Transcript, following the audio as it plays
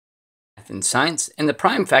and Science, and the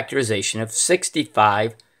prime factorization of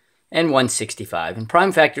 65 and 165. And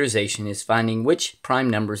prime factorization is finding which prime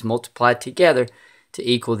numbers multiply together to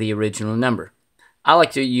equal the original number. I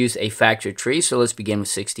like to use a factor tree, so let's begin with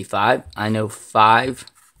 65. I know 5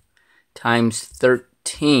 times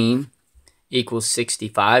 13 equals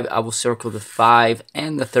 65. I will circle the 5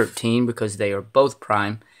 and the 13 because they are both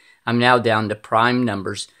prime. I'm now down to prime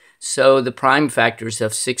numbers. So the prime factors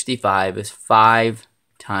of 65 is 5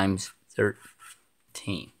 times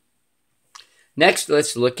 13. Next,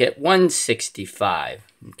 let's look at 165.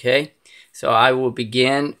 Okay, so I will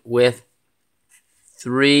begin with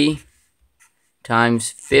 3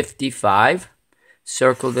 times 55.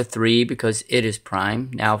 Circle the 3 because it is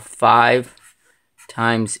prime. Now 5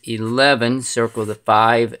 times 11. Circle the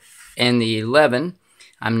 5 and the 11.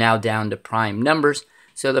 I'm now down to prime numbers.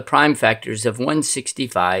 So the prime factors of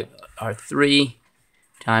 165 are 3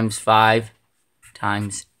 times 5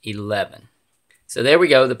 times 11. So there we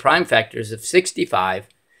go, the prime factors of 65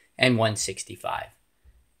 and 165.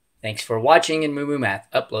 Thanks for watching, and MooMooMath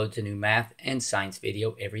uploads a new math and science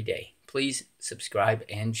video every day. Please subscribe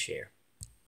and share.